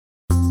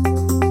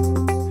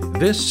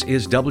This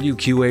is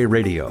WQA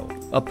Radio,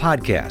 a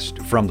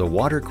podcast from the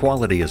Water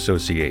Quality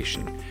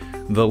Association,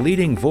 the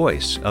leading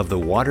voice of the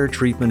water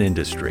treatment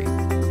industry.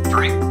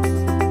 3,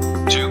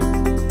 2,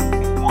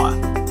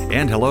 1.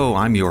 And hello,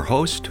 I'm your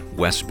host,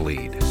 Wes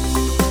Bleed.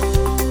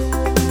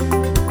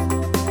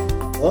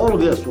 All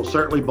of this will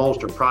certainly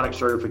bolster product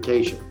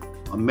certification,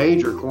 a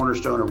major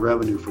cornerstone of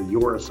revenue for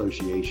your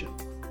association.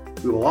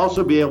 We will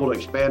also be able to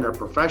expand our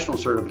professional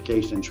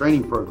certification and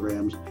training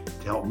programs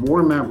to help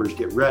more members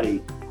get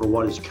ready for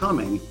what is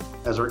coming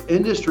as our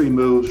industry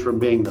moves from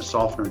being the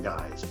softener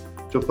guys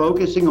to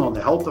focusing on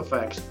the health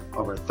effects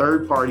of our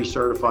third-party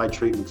certified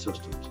treatment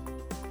systems.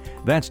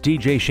 That's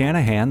DJ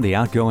Shanahan, the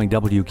outgoing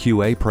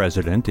WQA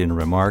president, in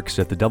remarks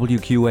at the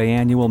WQA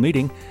annual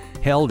meeting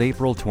held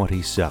April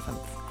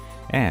 27th.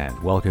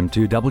 And welcome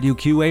to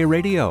WQA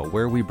Radio,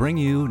 where we bring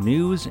you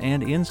news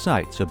and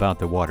insights about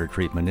the water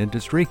treatment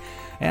industry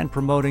and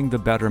promoting the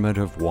betterment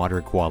of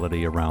water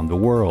quality around the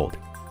world.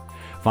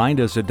 Find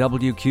us at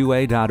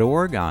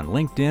WQA.org on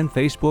LinkedIn,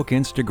 Facebook,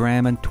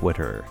 Instagram, and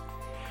Twitter.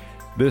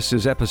 This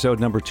is episode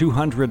number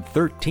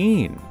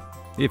 213.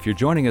 If you're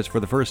joining us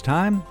for the first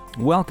time,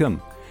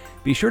 welcome.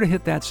 Be sure to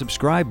hit that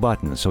subscribe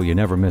button so you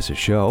never miss a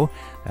show.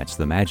 That's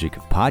the magic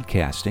of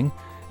podcasting.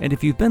 And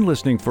if you've been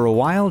listening for a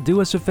while, do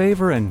us a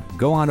favor and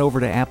go on over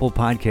to Apple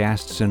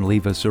Podcasts and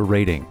leave us a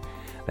rating.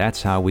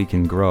 That's how we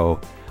can grow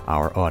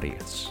our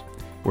audience.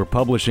 We're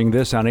publishing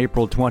this on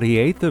April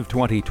 28th of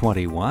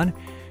 2021,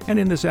 and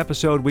in this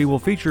episode we will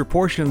feature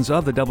portions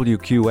of the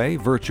WQA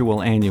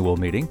virtual annual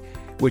meeting,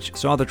 which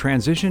saw the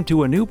transition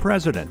to a new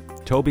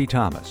president, Toby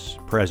Thomas,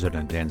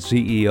 president and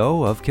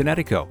CEO of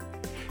Kinetico.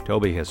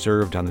 Toby has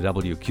served on the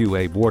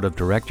WQA Board of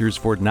Directors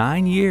for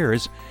 9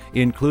 years,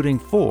 including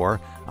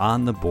 4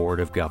 on the Board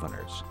of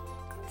Governors.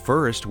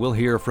 First, we'll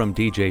hear from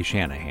DJ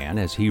Shanahan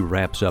as he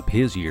wraps up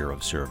his year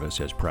of service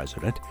as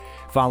president,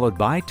 followed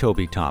by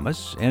Toby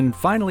Thomas, and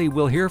finally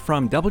we'll hear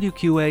from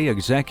WQA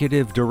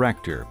Executive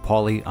Director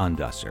Paulie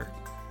Undusser.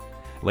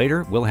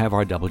 Later, we'll have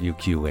our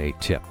WQA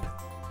tip.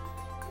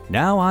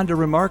 Now on to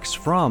remarks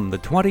from the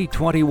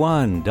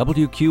 2021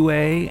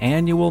 WQA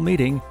annual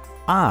meeting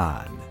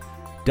on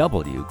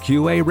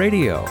WQA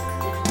Radio.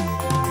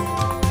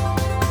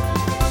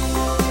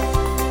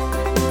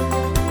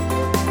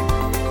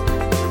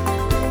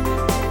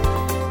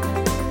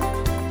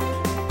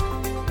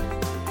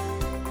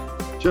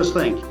 Just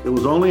think, it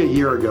was only a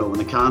year ago when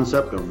the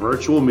concept of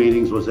virtual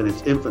meetings was in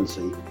its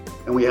infancy,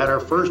 and we had our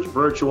first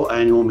virtual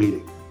annual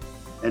meeting.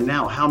 And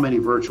now, how many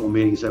virtual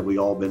meetings have we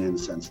all been in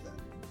since then?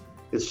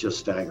 It's just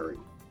staggering.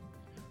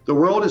 The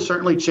world has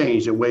certainly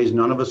changed in ways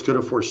none of us could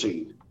have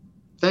foreseen.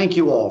 Thank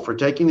you all for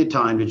taking the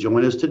time to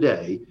join us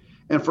today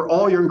and for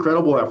all your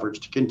incredible efforts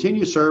to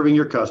continue serving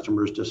your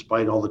customers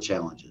despite all the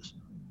challenges.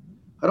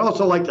 I'd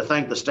also like to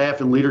thank the staff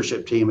and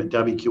leadership team at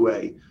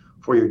WQA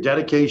for your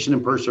dedication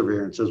and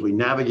perseverance as we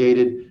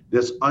navigated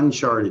this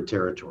uncharted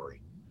territory.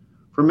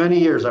 For many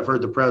years, I've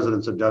heard the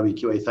presidents of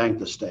WQA thank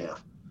the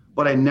staff,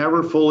 but I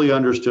never fully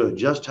understood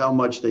just how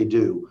much they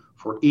do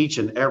for each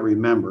and every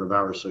member of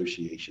our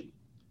association.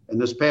 And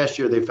this past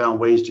year, they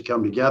found ways to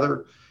come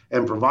together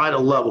and provide a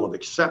level of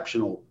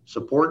exceptional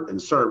support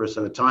and service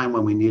at a time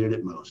when we needed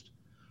it most.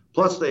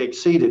 Plus, they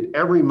exceeded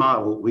every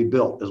model we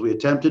built as we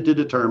attempted to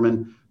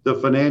determine the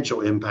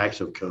financial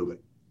impacts of COVID.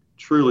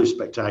 Truly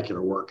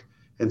spectacular work,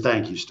 and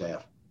thank you,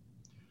 staff.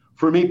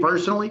 For me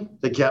personally,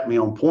 they kept me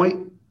on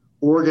point,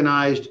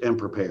 organized, and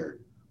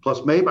prepared,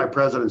 plus made my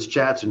president's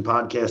chats and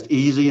podcast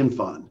easy and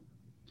fun.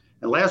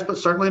 And last but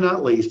certainly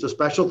not least, a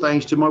special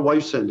thanks to my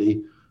wife,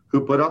 Cindy, who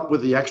put up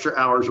with the extra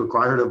hours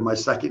required of my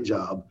second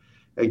job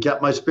and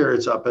kept my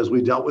spirits up as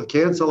we dealt with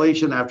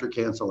cancellation after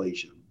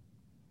cancellation.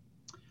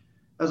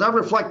 As I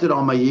reflected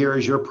on my year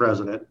as your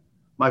president,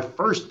 my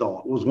first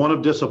thought was one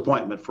of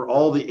disappointment for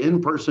all the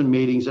in-person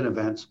meetings and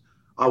events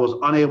I was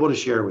unable to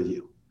share with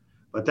you.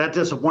 But that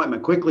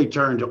disappointment quickly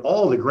turned to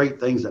all the great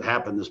things that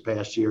happened this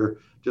past year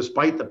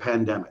despite the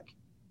pandemic.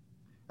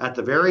 At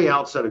the very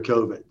outset of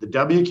COVID, the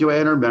WQA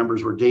and our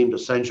members were deemed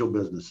essential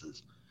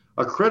businesses,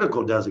 a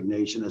critical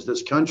designation as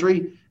this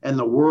country and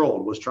the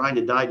world was trying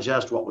to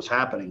digest what was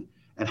happening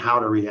and how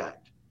to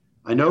react.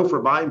 I know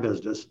for my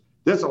business,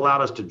 this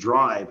allowed us to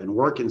drive and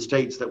work in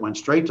states that went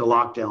straight to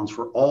lockdowns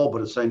for all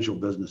but essential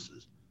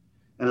businesses.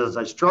 And as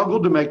I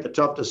struggled to make the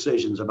tough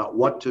decisions about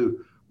what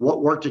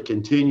work to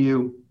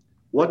continue,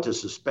 what to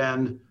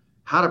suspend,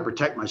 how to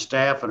protect my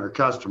staff and our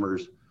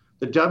customers,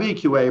 the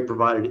WQA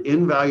provided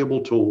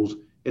invaluable tools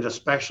in a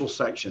special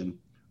section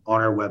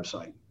on our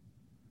website.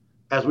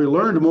 As we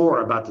learned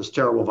more about this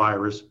terrible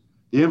virus,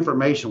 the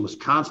information was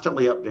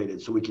constantly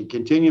updated so we could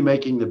continue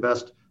making the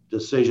best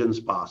decisions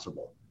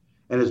possible.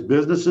 And as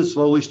businesses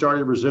slowly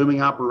started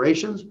resuming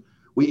operations,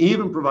 we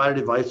even provided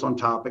advice on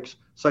topics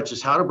such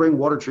as how to bring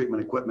water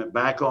treatment equipment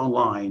back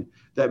online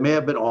that may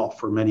have been off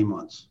for many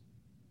months.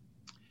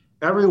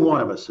 Every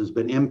one of us has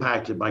been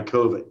impacted by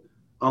COVID,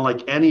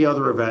 unlike any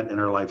other event in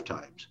our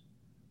lifetimes.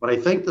 But I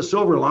think the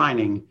silver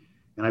lining,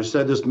 and I've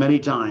said this many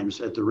times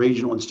at the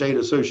regional and state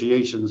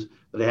associations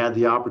that I had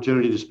the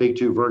opportunity to speak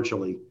to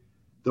virtually,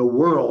 The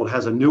world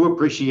has a new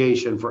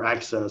appreciation for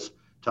access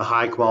to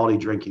high quality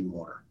drinking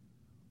water.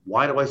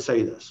 Why do I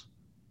say this?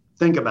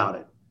 Think about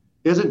it.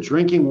 Isn't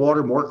drinking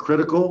water more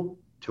critical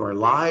to our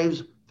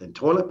lives than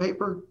toilet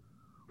paper?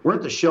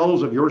 Weren't the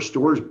shelves of your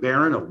stores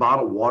barren of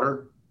bottled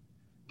water?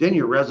 Didn't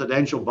your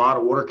residential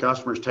bottled water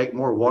customers take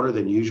more water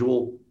than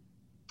usual?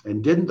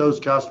 And didn't those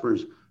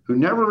customers who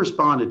never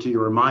responded to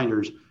your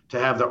reminders to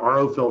have their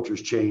RO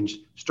filters changed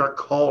start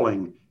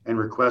calling and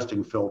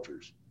requesting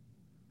filters?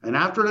 And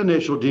after an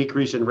initial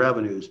decrease in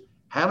revenues,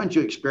 haven't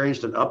you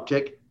experienced an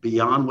uptick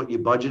beyond what you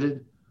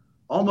budgeted?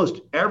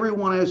 Almost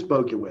everyone I've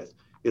spoken with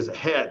is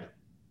ahead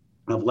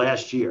of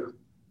last year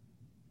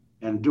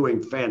and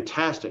doing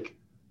fantastic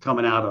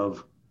coming out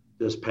of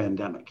this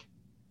pandemic.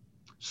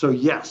 So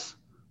yes,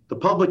 the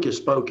public has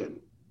spoken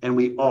and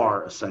we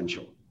are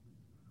essential.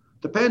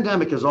 The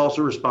pandemic is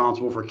also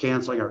responsible for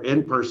canceling our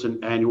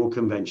in-person annual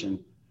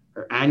convention,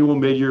 our annual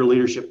mid-year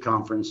leadership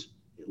conference,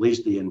 at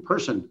least the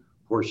in-person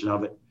portion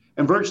of it,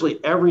 and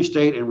virtually every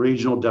state and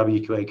regional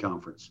WQA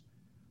conference.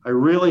 I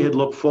really had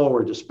looked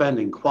forward to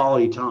spending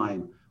quality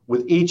time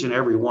with each and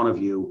every one of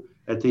you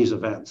at these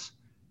events.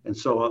 And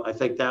so I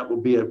think that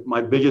will be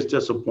my biggest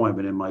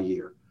disappointment in my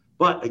year.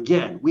 But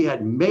again, we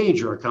had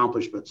major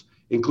accomplishments,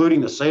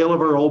 including the sale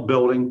of our old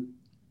building,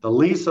 the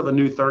lease of a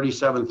new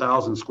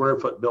 37,000 square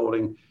foot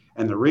building,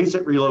 and the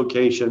recent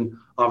relocation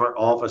of our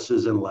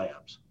offices and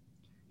labs.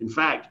 In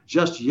fact,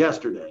 just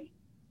yesterday,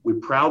 we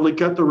proudly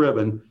cut the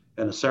ribbon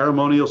in a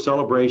ceremonial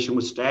celebration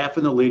with staff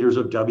and the leaders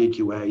of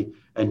WQA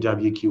and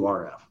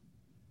WQRF.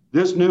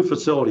 This new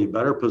facility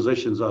better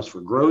positions us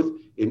for growth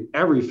in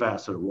every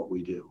facet of what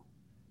we do.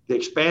 The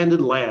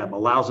expanded lab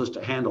allows us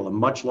to handle a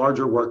much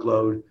larger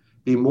workload,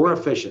 be more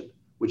efficient,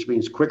 which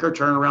means quicker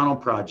turnaround on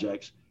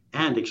projects,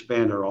 and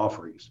expand our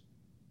offerings.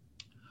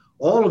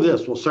 All of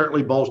this will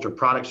certainly bolster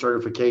product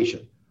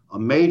certification, a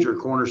major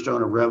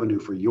cornerstone of revenue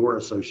for your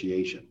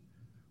association.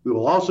 We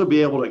will also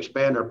be able to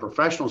expand our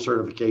professional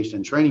certification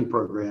and training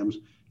programs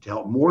to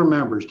help more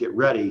members get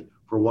ready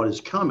for what is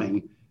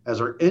coming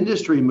as our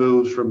industry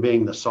moves from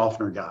being the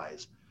softener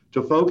guys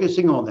to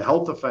focusing on the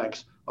health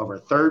effects of our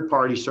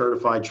third-party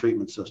certified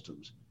treatment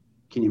systems.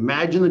 Can you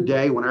imagine the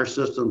day when our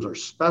systems are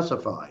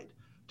specified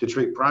to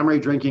treat primary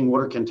drinking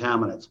water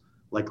contaminants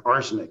like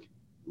arsenic,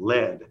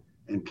 lead,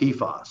 and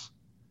PFAS?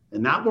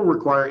 And that will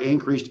require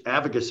increased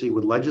advocacy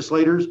with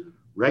legislators,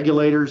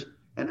 regulators,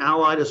 and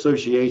allied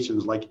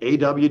associations like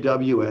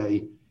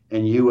AWWA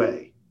and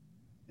UA.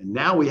 And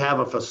now we have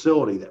a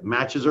facility that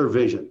matches our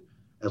vision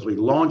as we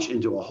launch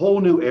into a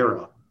whole new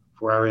era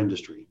for our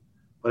industry.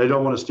 But I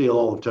don't want to steal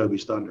all of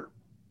Toby's thunder.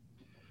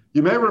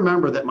 You may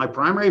remember that my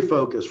primary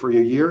focus for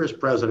your year as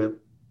president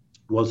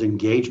was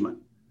engagement.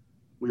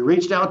 We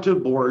reached out to the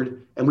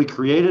board and we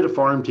created a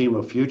farm team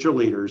of future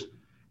leaders,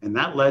 and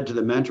that led to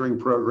the mentoring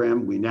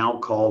program we now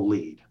call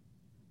LEAD,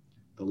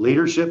 the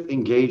Leadership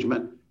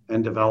Engagement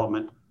and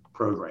Development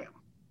Program.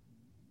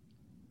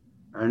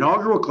 Our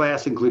inaugural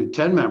class included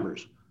 10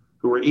 members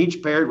who were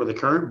each paired with a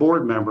current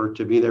board member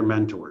to be their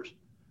mentors.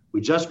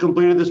 We just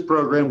completed this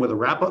program with a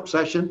wrap-up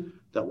session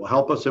that will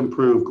help us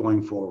improve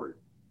going forward.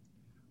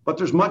 But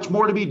there's much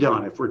more to be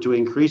done if we're to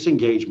increase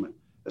engagement,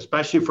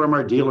 especially from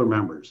our dealer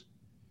members.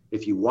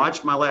 If you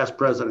watched my last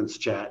president's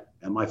chat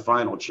and my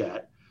final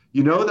chat,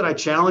 you know that I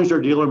challenged our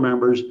dealer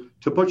members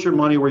to put your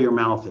money where your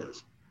mouth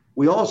is.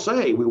 We all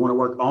say we want to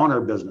work on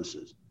our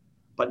businesses,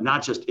 but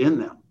not just in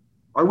them.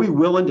 Are we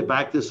willing to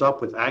back this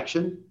up with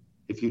action?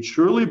 If you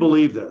truly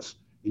believe this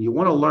and you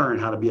want to learn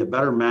how to be a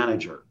better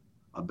manager,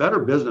 a better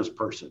business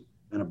person,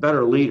 and a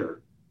better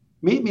leader,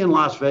 meet me in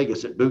Las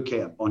Vegas at boot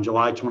camp on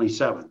July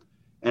 27th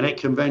and at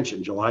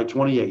convention July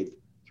 28th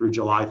through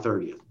July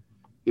 30th.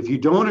 If you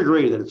don't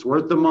agree that it's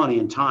worth the money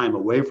and time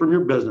away from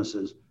your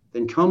businesses,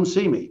 then come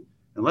see me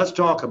and let's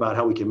talk about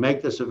how we can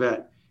make this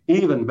event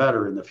even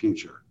better in the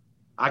future.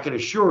 I can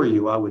assure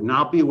you I would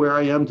not be where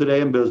I am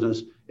today in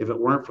business if it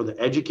weren't for the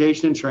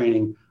education and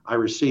training I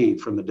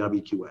received from the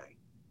WQA.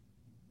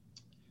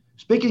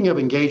 Speaking of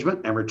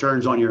engagement and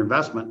returns on your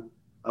investment,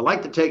 I'd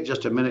like to take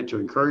just a minute to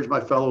encourage my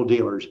fellow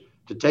dealers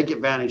to take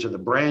advantage of the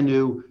brand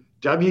new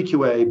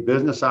WQA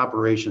Business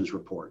Operations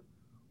Report.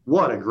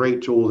 What a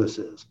great tool this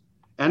is.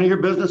 Enter your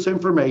business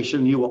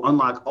information, you will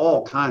unlock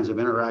all kinds of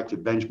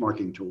interactive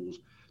benchmarking tools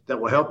that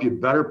will help you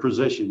better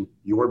position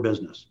your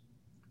business.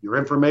 Your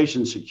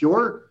information is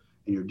secure,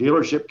 and your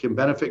dealership can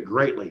benefit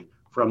greatly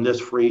from this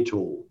free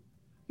tool.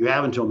 You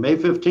have until May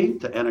 15th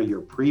to enter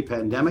your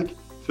pre-pandemic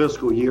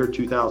fiscal year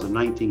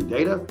 2019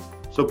 data,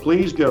 so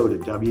please go to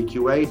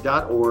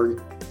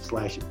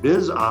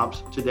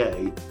wqa.org/bizops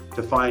today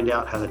to find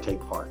out how to take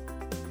part.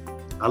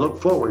 I look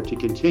forward to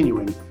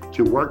continuing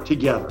to work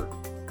together.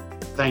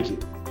 Thank you.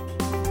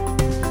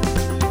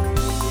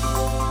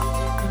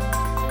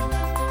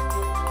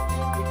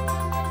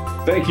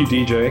 Thank you,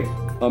 DJ.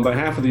 On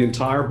behalf of the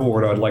entire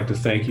board, I'd like to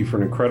thank you for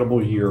an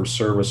incredible year of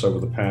service over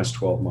the past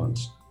 12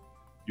 months.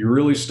 You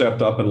really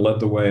stepped up and led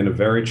the way in a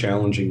very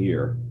challenging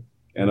year,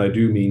 and I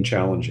do mean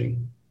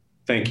challenging.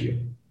 Thank you.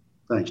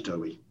 Thanks,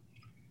 Toby.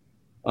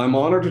 I'm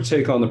honored to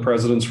take on the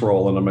president's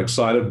role, and I'm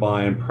excited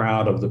by and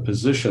proud of the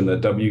position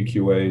that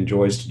WQA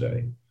enjoys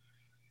today.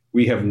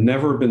 We have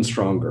never been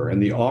stronger,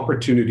 and the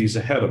opportunities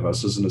ahead of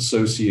us as an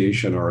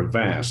association are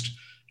vast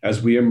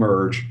as we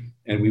emerge,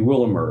 and we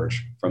will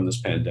emerge from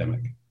this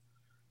pandemic.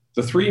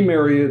 The three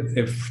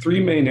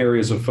main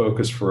areas of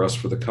focus for us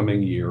for the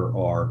coming year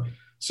are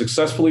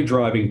successfully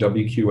driving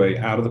WQA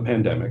out of the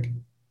pandemic,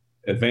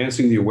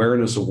 advancing the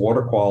awareness of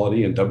water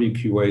quality and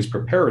WQA's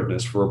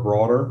preparedness for a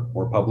broader,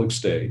 more public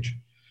stage,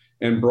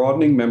 and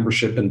broadening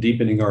membership and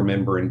deepening our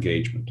member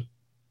engagement.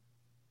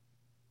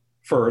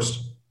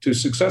 First, to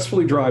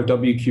successfully drive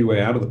WQA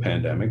out of the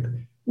pandemic,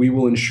 we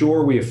will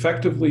ensure we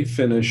effectively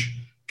finish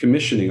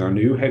commissioning our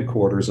new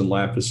headquarters and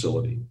lab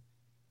facility,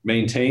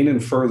 maintain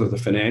and further the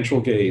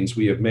financial gains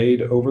we have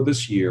made over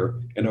this year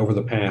and over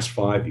the past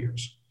 5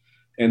 years,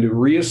 and to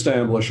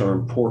reestablish our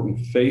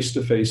important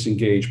face-to-face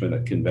engagement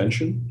at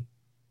convention,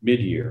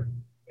 mid-year,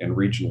 and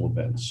regional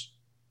events.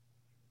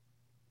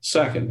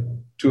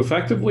 Second, to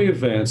effectively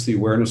advance the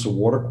awareness of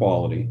water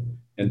quality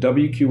and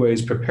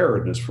WQA's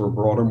preparedness for a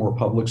broader, more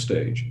public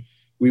stage,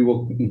 we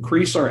will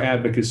increase our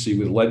advocacy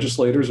with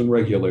legislators and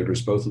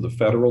regulators, both at the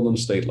federal and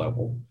state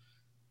level,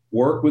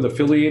 work with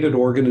affiliated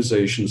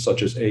organizations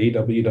such as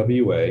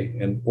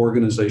AWWA and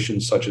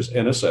organizations such as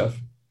NSF,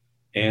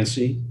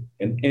 ANSI,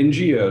 and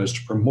NGOs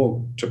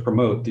to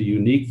promote the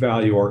unique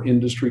value our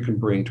industry can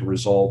bring to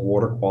resolve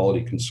water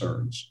quality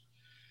concerns.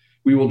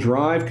 We will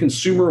drive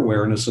consumer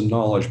awareness and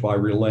knowledge by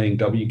relaying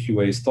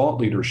WQA's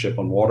thought leadership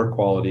on water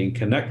quality and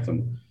connect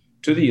them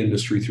to the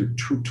industry through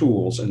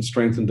tools and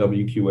strengthen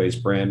WQA's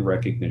brand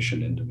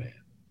recognition and demand.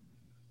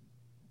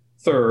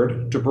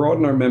 Third, to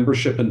broaden our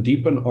membership and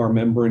deepen our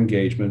member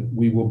engagement,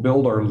 we will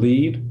build our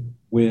LEAD,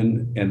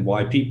 WIN, and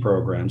YP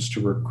programs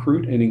to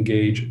recruit and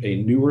engage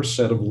a newer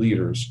set of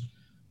leaders,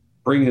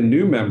 bring in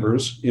new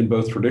members in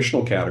both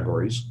traditional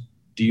categories,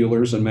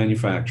 dealers and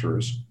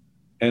manufacturers,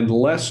 and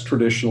less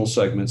traditional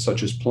segments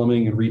such as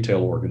plumbing and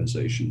retail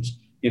organizations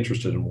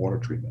interested in water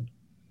treatment.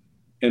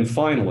 And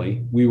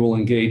finally, we will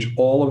engage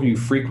all of you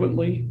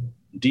frequently,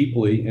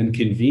 deeply, and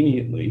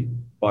conveniently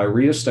by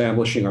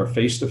reestablishing our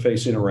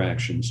face-to-face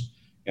interactions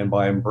and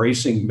by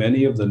embracing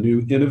many of the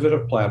new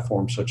innovative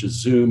platforms such as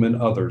Zoom and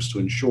others to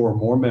ensure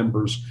more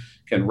members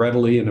can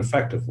readily and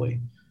effectively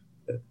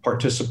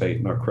participate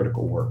in our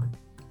critical work.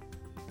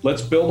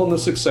 Let's build on the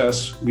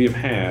success we have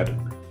had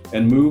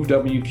and move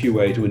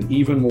WQA to an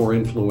even more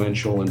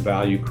influential and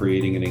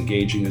value-creating and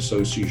engaging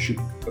association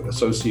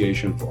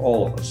for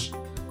all of us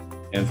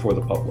and for the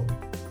public.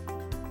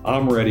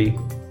 I'm ready.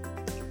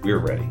 We're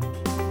ready.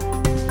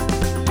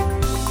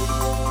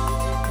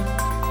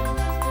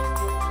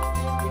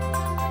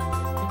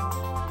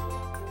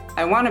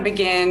 I want to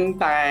begin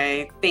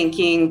by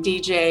thanking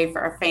DJ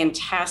for a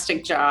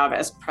fantastic job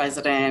as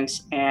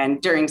president and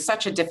during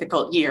such a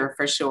difficult year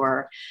for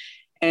sure.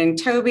 And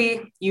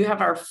Toby, you have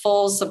our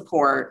full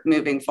support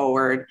moving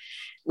forward.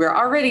 We're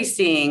already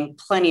seeing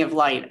plenty of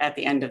light at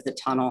the end of the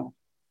tunnel.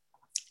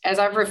 As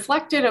I've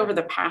reflected over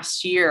the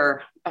past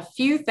year, a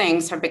few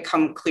things have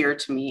become clear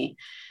to me.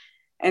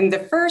 And the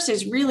first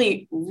is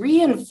really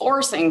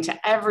reinforcing to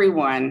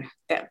everyone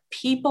that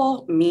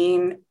people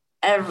mean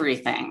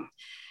everything.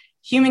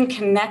 Human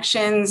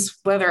connections,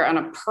 whether on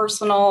a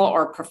personal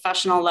or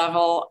professional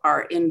level,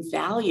 are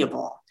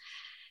invaluable.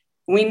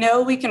 We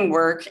know we can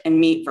work and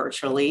meet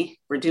virtually.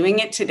 We're doing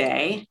it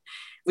today.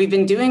 We've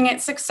been doing it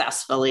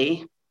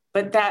successfully,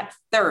 but that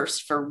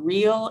thirst for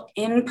real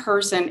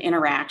in-person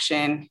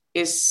interaction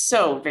is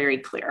so very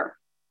clear.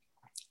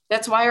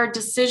 That's why our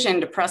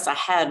decision to press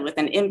ahead with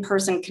an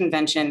in-person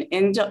convention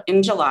in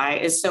July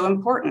is so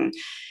important.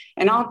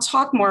 And I'll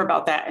talk more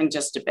about that in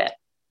just a bit.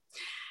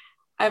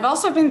 I've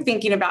also been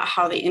thinking about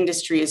how the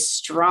industry is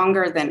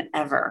stronger than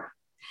ever.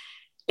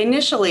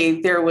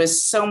 Initially, there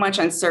was so much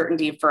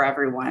uncertainty for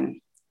everyone,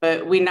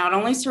 but we not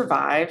only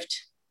survived,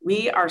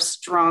 we are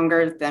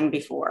stronger than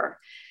before.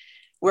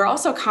 We're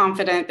also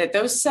confident that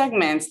those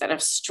segments that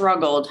have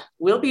struggled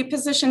will be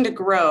positioned to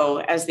grow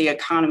as the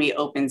economy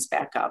opens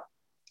back up.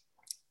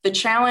 The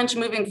challenge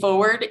moving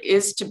forward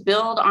is to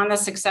build on the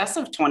success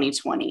of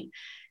 2020.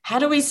 How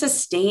do we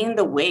sustain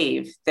the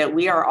wave that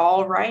we are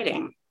all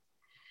riding?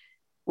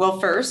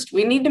 Well, first,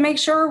 we need to make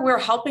sure we're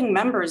helping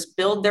members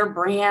build their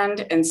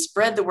brand and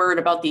spread the word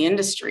about the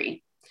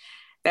industry.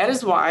 That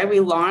is why we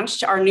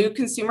launched our new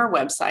consumer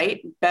website,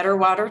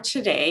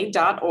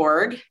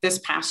 betterwatertoday.org, this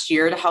past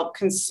year to help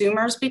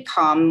consumers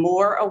become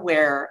more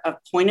aware of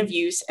point of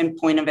use and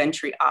point of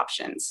entry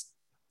options.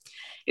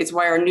 It's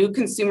why our new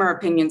consumer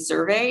opinion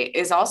survey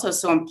is also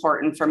so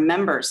important for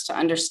members to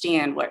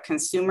understand what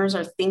consumers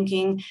are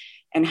thinking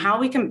and how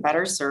we can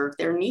better serve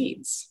their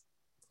needs.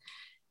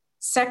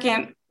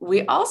 Second,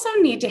 we also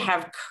need to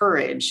have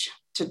courage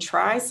to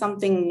try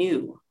something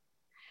new.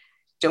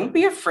 Don't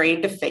be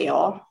afraid to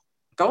fail.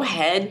 Go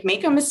ahead,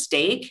 make a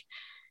mistake.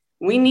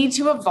 We need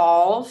to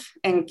evolve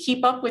and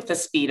keep up with the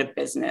speed of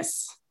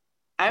business.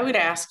 I would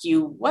ask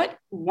you, what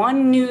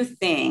one new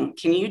thing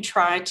can you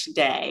try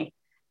today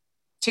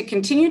to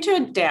continue to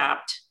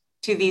adapt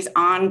to these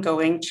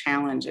ongoing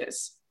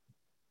challenges?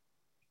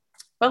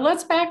 But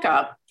let's back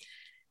up.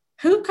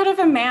 Who could have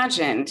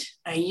imagined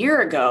a year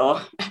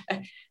ago,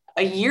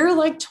 a year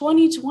like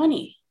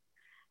 2020?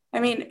 I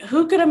mean,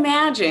 who could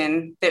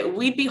imagine that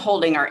we'd be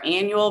holding our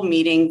annual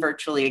meeting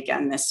virtually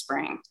again this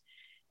spring?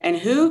 And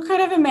who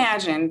could have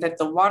imagined that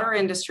the water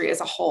industry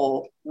as a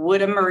whole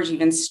would emerge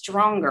even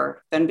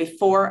stronger than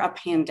before a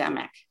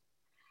pandemic?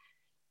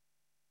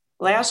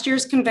 Last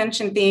year's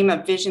convention theme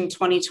of Vision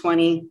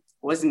 2020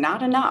 was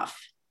not enough.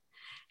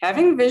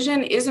 Having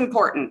vision is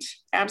important,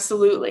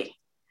 absolutely.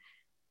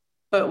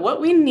 But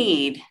what we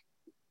need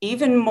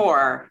even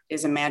more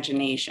is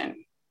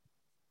imagination.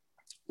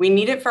 We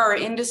need it for our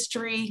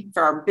industry,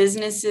 for our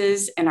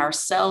businesses, and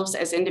ourselves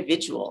as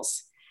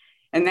individuals.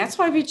 And that's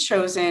why we've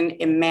chosen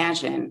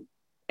Imagine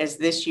as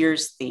this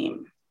year's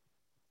theme.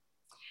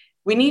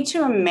 We need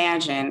to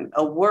imagine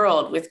a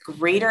world with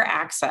greater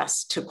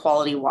access to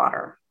quality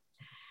water.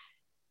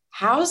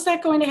 How is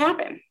that going to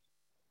happen?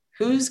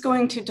 Who's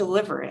going to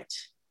deliver it?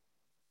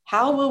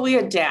 How will we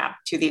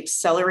adapt to the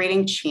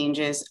accelerating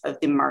changes of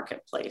the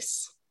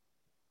marketplace?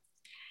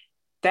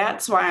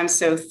 That's why I'm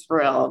so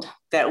thrilled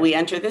that we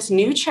enter this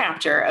new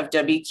chapter of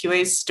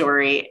WQA's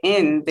story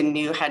in the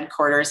new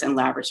headquarters and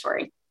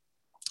laboratory.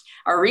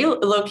 Our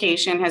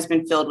relocation has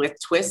been filled with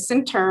twists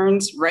and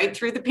turns right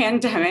through the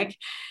pandemic.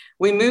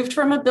 We moved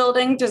from a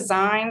building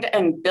designed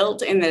and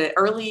built in the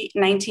early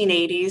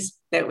 1980s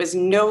that was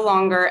no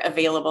longer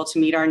available to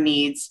meet our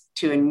needs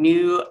to a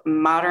new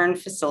modern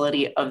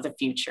facility of the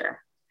future.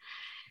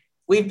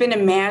 We've been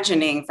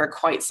imagining for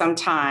quite some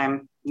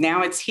time.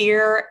 Now it's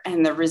here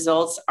and the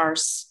results are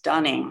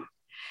stunning.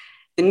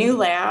 The new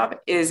lab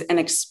is an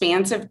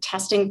expansive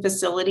testing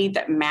facility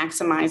that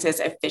maximizes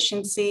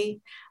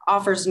efficiency,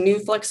 offers new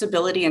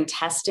flexibility in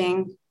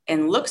testing,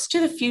 and looks to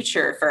the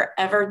future for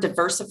ever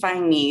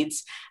diversifying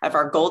needs of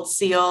our Gold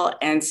Seal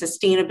and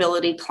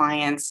sustainability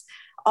clients,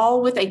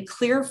 all with a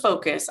clear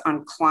focus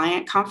on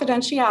client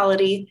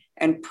confidentiality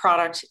and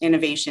product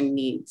innovation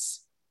needs.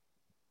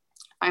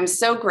 I'm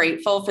so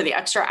grateful for the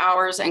extra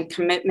hours and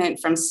commitment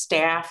from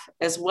staff,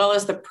 as well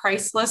as the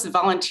priceless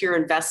volunteer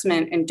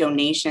investment and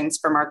donations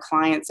from our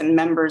clients and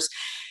members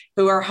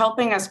who are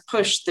helping us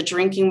push the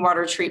drinking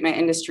water treatment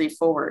industry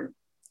forward.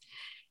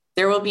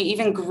 There will be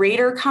even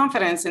greater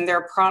confidence in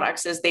their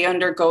products as they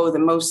undergo the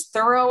most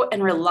thorough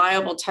and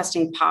reliable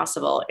testing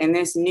possible in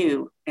this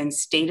new and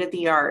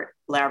state-of-the-art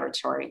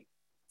laboratory.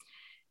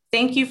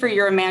 Thank you for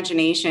your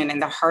imagination and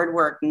the hard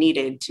work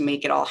needed to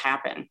make it all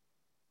happen.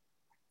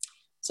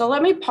 So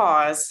let me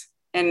pause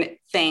and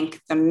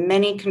thank the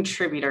many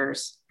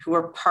contributors who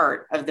were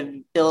part of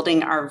the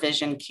Building Our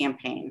Vision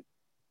campaign.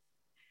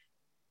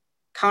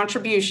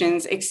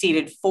 Contributions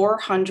exceeded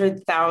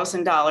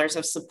 $400,000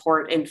 of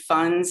support in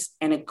funds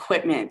and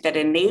equipment that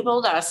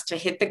enabled us to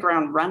hit the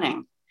ground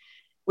running.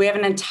 We have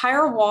an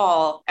entire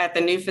wall at the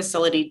new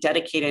facility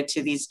dedicated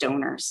to these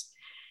donors,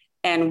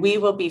 and we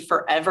will be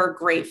forever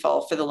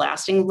grateful for the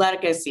lasting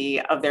legacy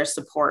of their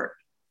support.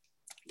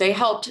 They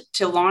helped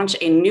to launch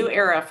a new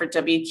era for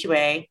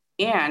WQA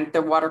and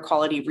the Water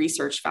Quality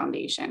Research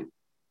Foundation.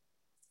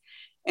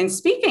 And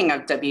speaking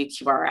of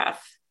WQRF,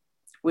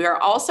 we are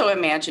also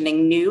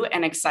imagining new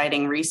and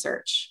exciting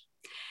research.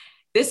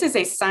 This is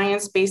a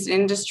science-based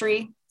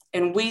industry,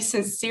 and we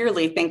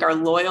sincerely thank our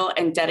loyal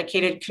and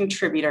dedicated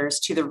contributors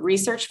to the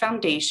Research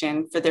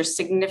Foundation for their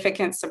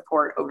significant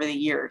support over the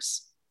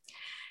years.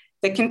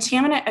 The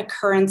contaminant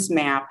occurrence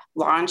map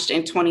launched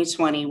in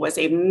 2020 was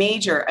a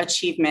major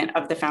achievement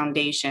of the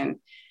foundation,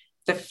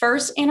 the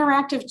first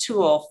interactive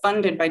tool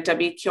funded by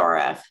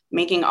WQRF,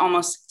 making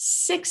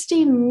almost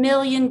 60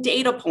 million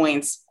data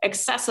points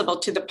accessible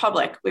to the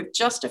public with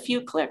just a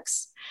few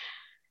clicks.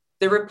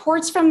 The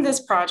reports from this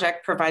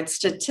project provide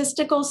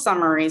statistical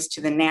summaries to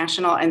the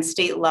national and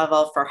state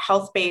level for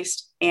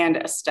health-based and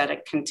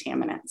aesthetic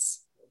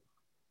contaminants.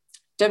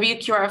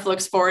 WQRF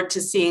looks forward to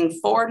seeing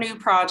 4 new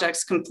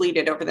projects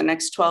completed over the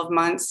next 12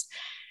 months.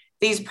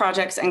 These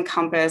projects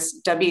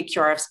encompass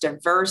WQRF's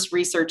diverse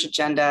research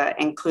agenda,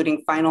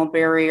 including final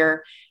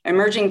barrier,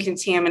 emerging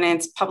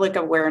contaminants, public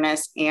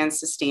awareness, and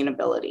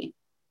sustainability.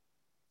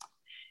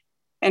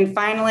 And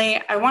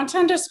finally, I want to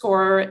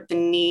underscore the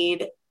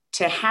need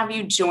to have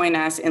you join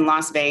us in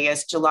Las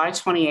Vegas, July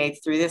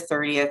 28th through the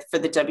 30th for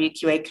the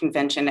WQA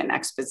Convention and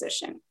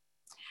Exposition.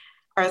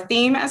 Our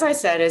theme, as I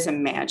said, is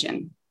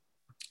Imagine,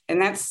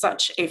 and that's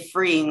such a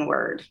freeing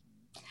word.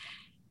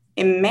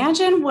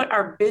 Imagine what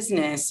our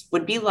business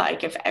would be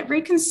like if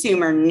every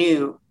consumer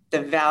knew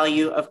the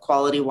value of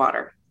quality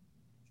water.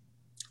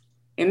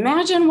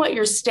 Imagine what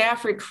your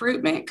staff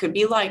recruitment could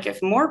be like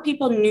if more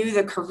people knew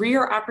the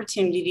career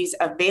opportunities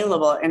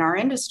available in our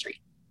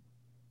industry.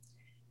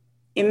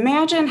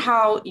 Imagine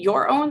how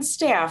your own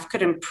staff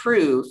could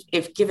improve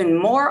if given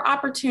more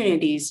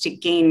opportunities to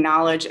gain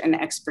knowledge and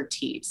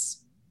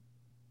expertise.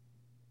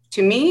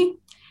 To me,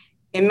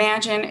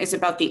 Imagine is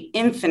about the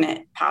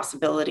infinite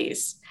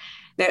possibilities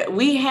that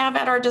we have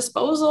at our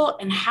disposal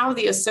and how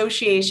the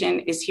association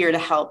is here to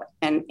help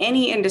and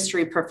any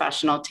industry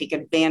professional take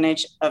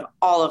advantage of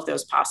all of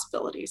those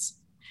possibilities.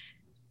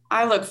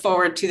 I look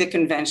forward to the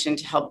convention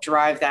to help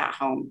drive that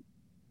home.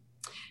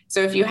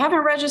 So if you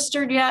haven't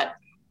registered yet,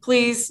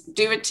 please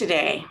do it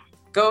today.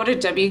 Go to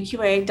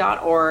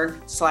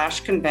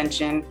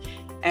wqa.org/convention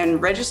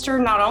and register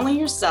not only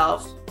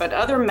yourself, but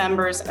other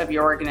members of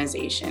your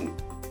organization.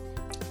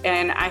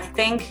 And I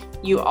thank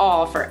you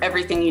all for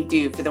everything you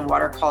do for the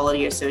Water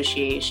Quality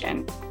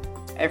Association.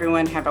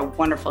 Everyone have a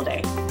wonderful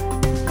day.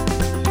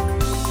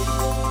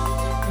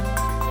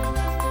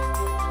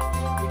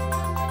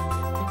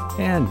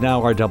 And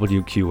now our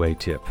WQA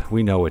tip.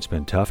 We know it's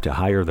been tough to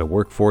hire the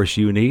workforce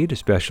you need,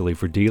 especially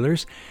for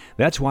dealers.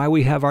 That's why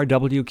we have our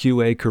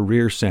WQA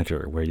Career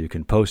Center, where you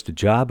can post a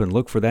job and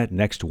look for that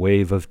next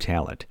wave of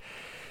talent.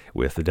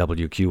 With the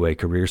WQA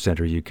Career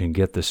Center, you can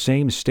get the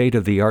same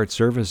state-of-the-art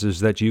services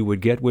that you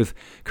would get with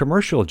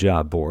commercial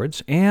job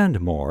boards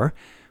and more.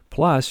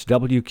 Plus,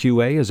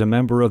 WQA is a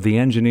member of the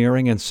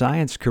Engineering and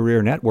Science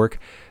Career Network,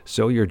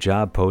 so your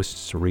job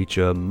posts reach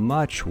a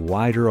much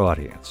wider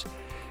audience.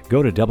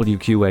 Go to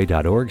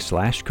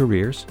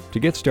wqa.org/careers to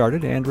get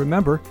started, and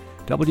remember,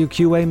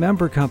 WQA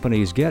member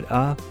companies get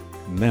a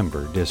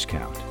member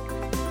discount.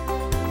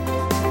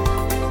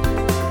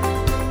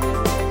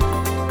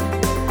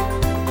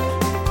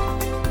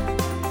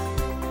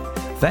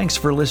 Thanks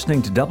for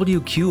listening to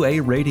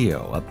WQA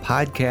Radio, a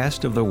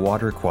podcast of the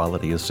Water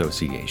Quality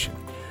Association,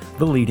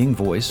 the leading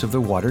voice of the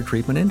water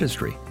treatment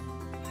industry.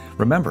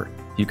 Remember,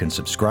 you can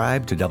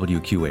subscribe to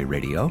WQA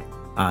Radio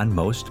on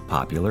most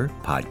popular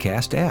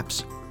podcast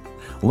apps.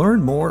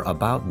 Learn more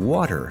about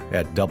water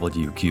at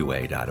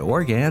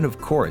WQA.org, and of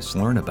course,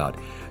 learn about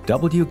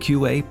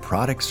WQA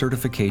product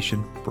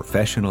certification,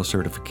 professional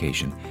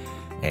certification,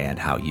 and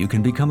how you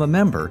can become a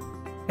member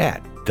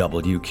at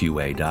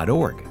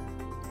WQA.org.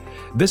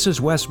 This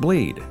is Wes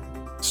Bleed.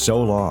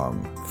 So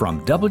long from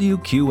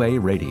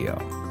WQA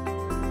Radio.